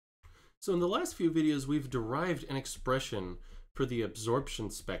So in the last few videos, we've derived an expression for the absorption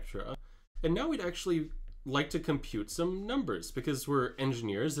spectra, and now we'd actually like to compute some numbers because we're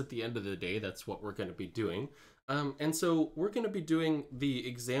engineers at the end of the day. That's what we're going to be doing. And so we're going to be doing the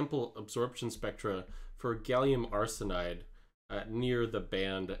example absorption spectra for gallium arsenide near the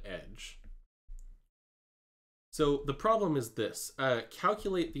band edge. So the problem is this: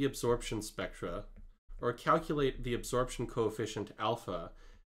 calculate the absorption spectra, or calculate the absorption coefficient alpha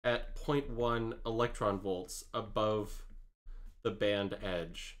at 0.1 electron volts above the band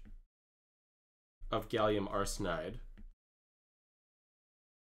edge of gallium arsenide,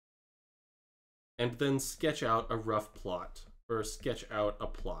 and then sketch out a rough plot, or sketch out a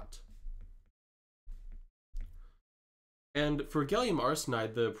plot. And for gallium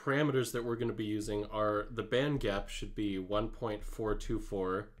arsenide, the parameters that we're going to be using are the band gap should be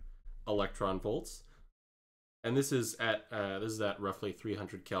 1.424 electron volts. And this is at roughly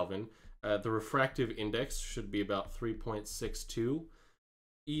 300 Kelvin. The refractive index should be about 3.62.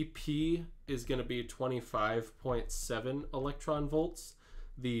 EP is going to be 25.7 electron volts.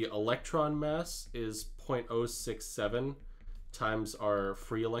 The electron mass is 0.067 times our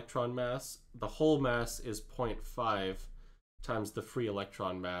free electron mass. The whole mass is 0.5 times the free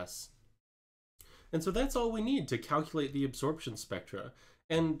electron mass. And so that's all we need to calculate the absorption spectra.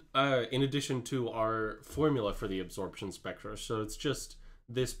 And in addition to our formula for the absorption spectra, so it's just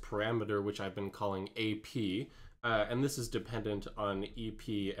this parameter, which I've been calling AP, and this is dependent on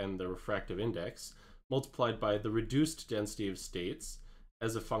EP and the refractive index, multiplied by the reduced density of states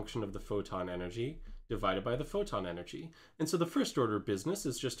as a function of the photon energy, divided by the photon energy. And so the first order of business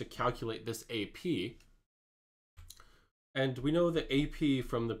is just to calculate this AP. And we know that AP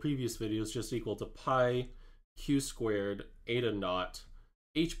from the previous video is just equal to pi q squared eta naught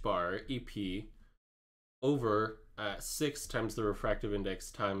h bar EP over 6 times the refractive index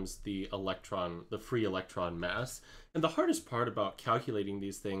times the free electron mass. And the hardest part about calculating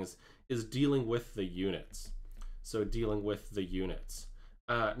these things is dealing with the units. So dealing with the units.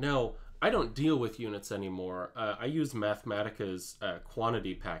 Now, I don't deal with units anymore. I use Mathematica's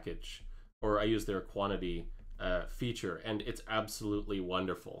quantity package, or I use their quantity feature, and it's absolutely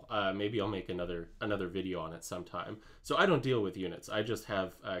wonderful. Maybe I'll make another video on it sometime. So I don't deal with units. I just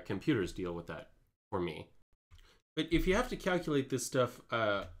have computers deal with that for me. But if you have to calculate this stuff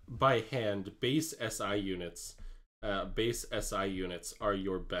by hand, base SI units are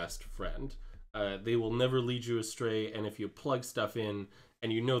your best friend. They will never lead you astray, and if you plug stuff in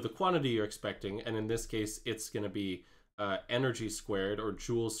and you know the quantity you're expecting, and in this case it's going to be energy squared or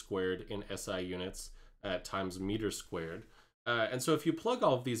joules squared in SI units times meter squared. And so if you plug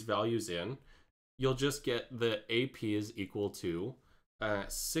all of these values in, you'll just get the AP is equal to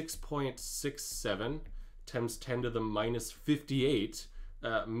 6.67 times 10 to the minus 58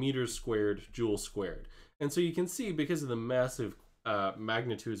 meters squared joules squared. And so you can see, because of the massive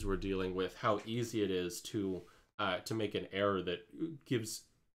magnitudes we're dealing with, how easy it is to make an error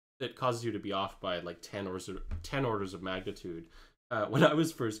that causes you to be off by like 10 orders of magnitude. When I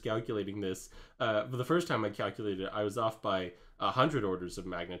was first calculating this, for the first time I calculated it, I was off by 100 orders of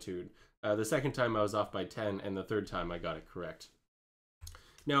magnitude. The second time I was off by 10, and the third time I got it correct.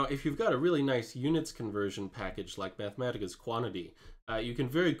 Now, if you've got a really nice units conversion package like Mathematica's quantity, you can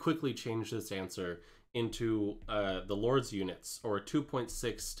very quickly change this answer into the Lord's units, or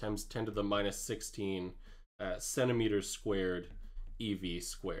 2.6 times 10 to the minus 16 centimeters squared EV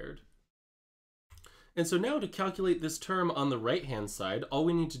squared. And so now to calculate this term on the right-hand side, all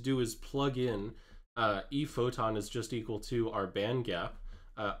we need to do is plug in E photon is just equal to our band gap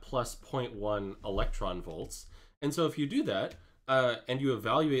plus 0.1 electron volts. And so if you do that, and you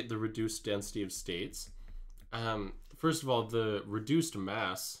evaluate the reduced density of states, first of all, the reduced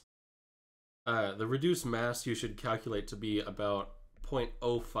mass you should calculate to be about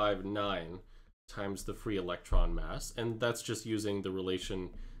 0.059 times the free electron mass, and that's just using the relation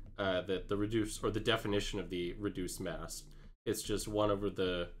that the reduced, or the definition of the reduced mass. It's just 1 over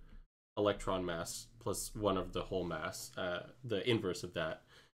the electron mass plus 1 over the whole mass, the inverse of that.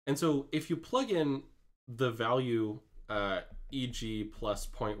 And so if you plug in the value EG plus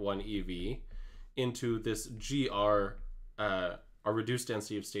 0.1 EV into this GR, our reduced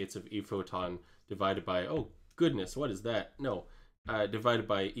density of states of E photon divided by, oh goodness, what is that? No, divided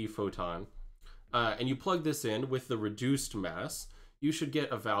by E photon. And you plug this in with the reduced mass, you should get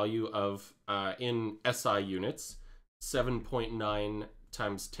a value of, in SI units, 7.9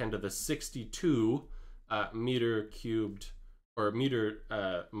 times 10 to the 62 meter cubed, or meter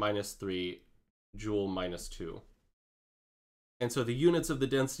minus 3 joule minus 2. And so the units of the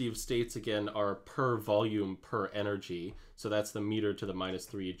density of states, again, are per volume per energy. So that's the meter to the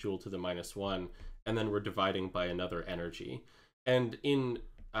 -3, joule to the -1. And then we're dividing by another energy. And in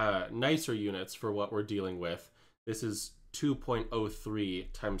nicer units for what we're dealing with, this is 2.03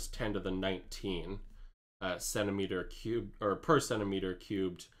 times 10 to the 19 centimeter cubed, or per centimeter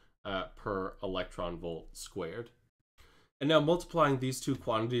cubed per electron volt squared. And now multiplying these two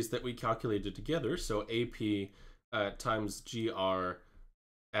quantities that we calculated together, so AP times GR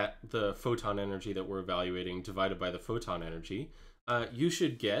at the photon energy that we're evaluating divided by the photon energy, you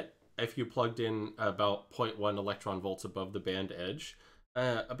should get, if you plugged in about 0.1 electron volts above the band edge,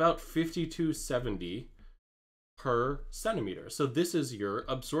 about 5270 per centimeter. So this is your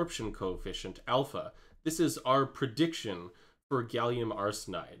absorption coefficient, alpha. This is our prediction for gallium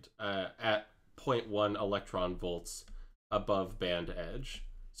arsenide at 0.1 electron volts above band edge,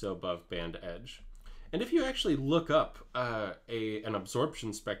 so above band edge. And if you actually look up an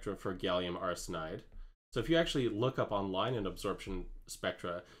absorption spectra for gallium arsenide, so if you actually look up online an absorption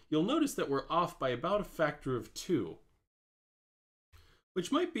spectra, you'll notice that we're off by about a factor of 2,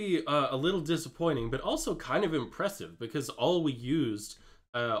 which might be a little disappointing, but also kind of impressive, because all we used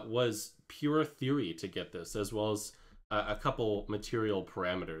was pure theory to get this, as well as a couple material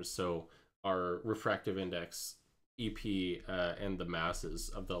parameters, so our refractive index, EP, and the masses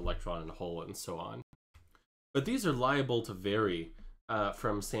of the electron and hole, and so on. But these are liable to vary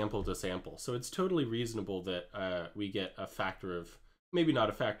from sample to sample, so it's totally reasonable that we get a factor of, maybe not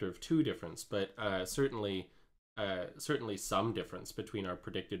a factor of 2 difference, but certainly some difference between our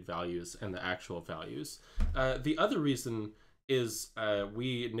predicted values and the actual values. The other reason is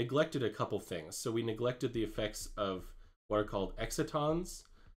we neglected a couple things. So we neglected the effects of what are called excitons,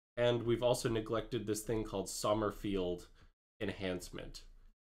 and we've also neglected this thing called Sommerfeld enhancement.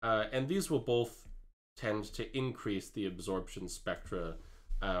 And these will both tend to increase the absorption spectra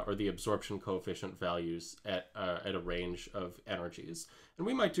or the absorption coefficient values at a range of energies. And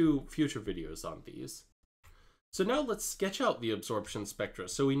we might do future videos on these. So now let's sketch out the absorption spectra.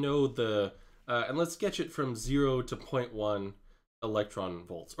 So we know the, and let's sketch it from 0 to 0.1 electron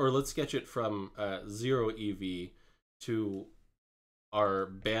volts, or let's sketch it from 0 eV to our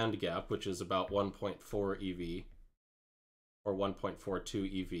band gap, which is about 1.4 eV, or 1.42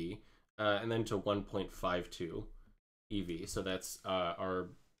 eV, and then to 1.52 eV. So that's our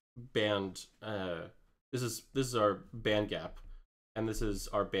band, this is our band gap, and this is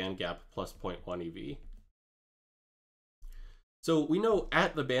our band gap plus 0.1 eV. So we know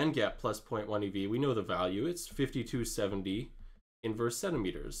at the band gap plus 0.1 eV, we know the value. It's 5270 inverse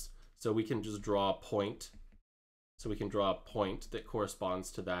centimeters. So we can just draw a point. So we can draw a point that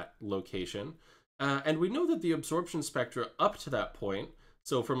corresponds to that location. And we know that the absorption spectra up to that point,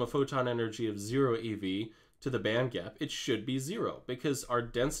 so from a photon energy of 0 eV to the band gap, it should be 0, because our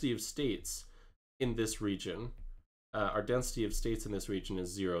density of states in this region, is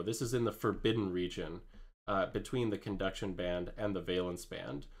 0. This is in the forbidden region. Between the conduction band and the valence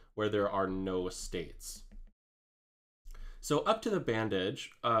band, where there are no states. So up to the band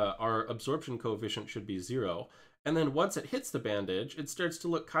edge, our absorption coefficient should be 0, and then once it hits the band edge, it starts to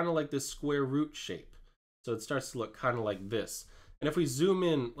look kind of like this square root shape. So it starts to look kind of like this. And if we zoom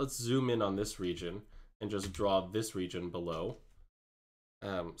in, let's zoom in on this region and just draw this region below.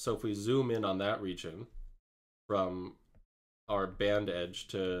 So if we zoom in on that region from our band edge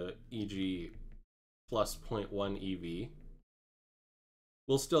to e.g. plus 0.1 eV,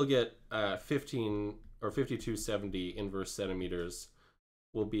 we'll still get 15 or 5270 inverse centimeters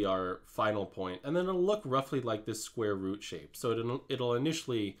will be our final point, and then it'll look roughly like this square root shape. So it'll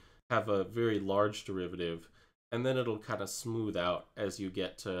initially have a very large derivative, and then it'll kind of smooth out as you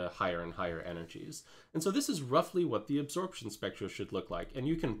get to higher and higher energies. And so this is roughly what the absorption spectra should look like, and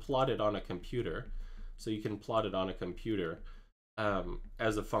you can plot it on a computer. So you can plot it on a computer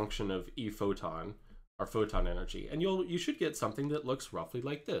as a function of E photon, our photon energy, and you should get something that looks roughly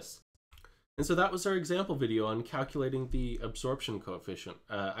like this. And so that was our example video on calculating the absorption coefficient.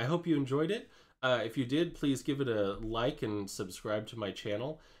 I hope you enjoyed it. If you did, please give it a like and subscribe to my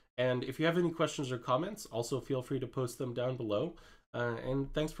channel. And if you have any questions or comments, also feel free to post them down below.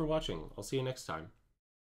 And thanks for watching. I'll see you next time.